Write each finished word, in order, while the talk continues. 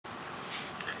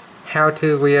how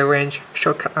to rearrange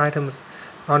shortcut items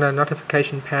on the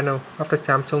notification panel of the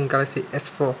Samsung Galaxy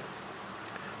S4.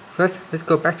 First, let's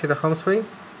go back to the home screen.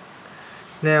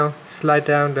 Now slide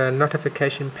down the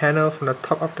notification panel from the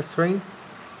top of the screen.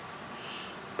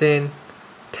 Then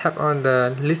tap on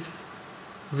the list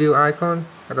view icon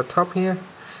at the top here.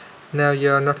 Now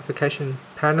your notification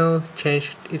panel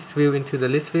changed its view into the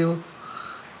list view.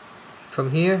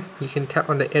 From here you can tap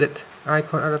on the edit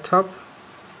icon at the top.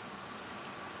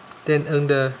 Then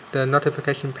under the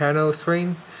notification panel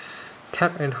screen,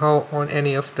 tap and hold on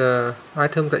any of the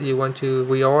items that you want to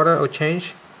reorder or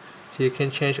change. So you can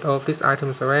change all of these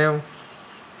items around.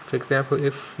 For example,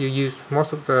 if you use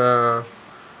most of the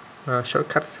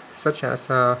shortcuts such as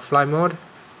flight mode,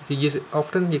 if you use it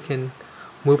often, you can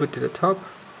move it to the top.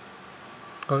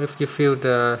 Or if you feel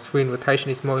the screen rotation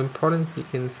is more important, you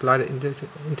can slide it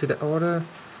into the order.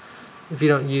 If you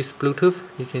don't use Bluetooth,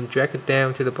 you can drag it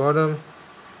down to the bottom.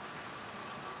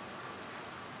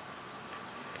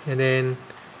 And then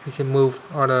you can move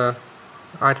other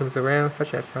items around,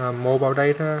 such as mobile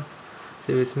data.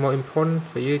 So if it's more important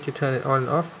for you to turn it on and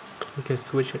off, you can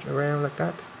switch it around like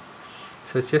that.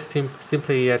 So it's just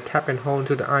simply tap and hold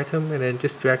to the item and then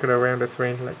just drag it around the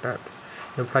screen like that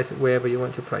and place it wherever you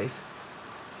want to place.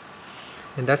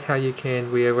 And that's how you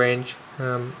can rearrange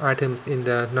items in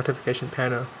the notification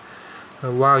panel.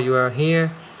 While you are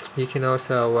here, you can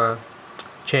also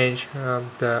change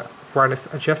the brightness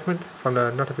adjustment from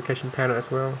the notification panel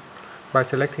as well by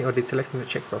selecting or deselecting the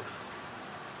checkbox.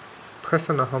 Press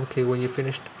on the home key when you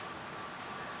finished.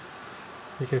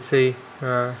 You can see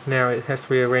now it has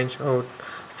rearranged all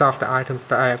some of the items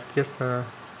that I have just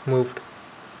moved.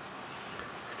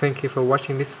 Thank you for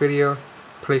watching this video.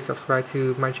 Please subscribe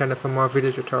to my channel for more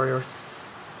video tutorials.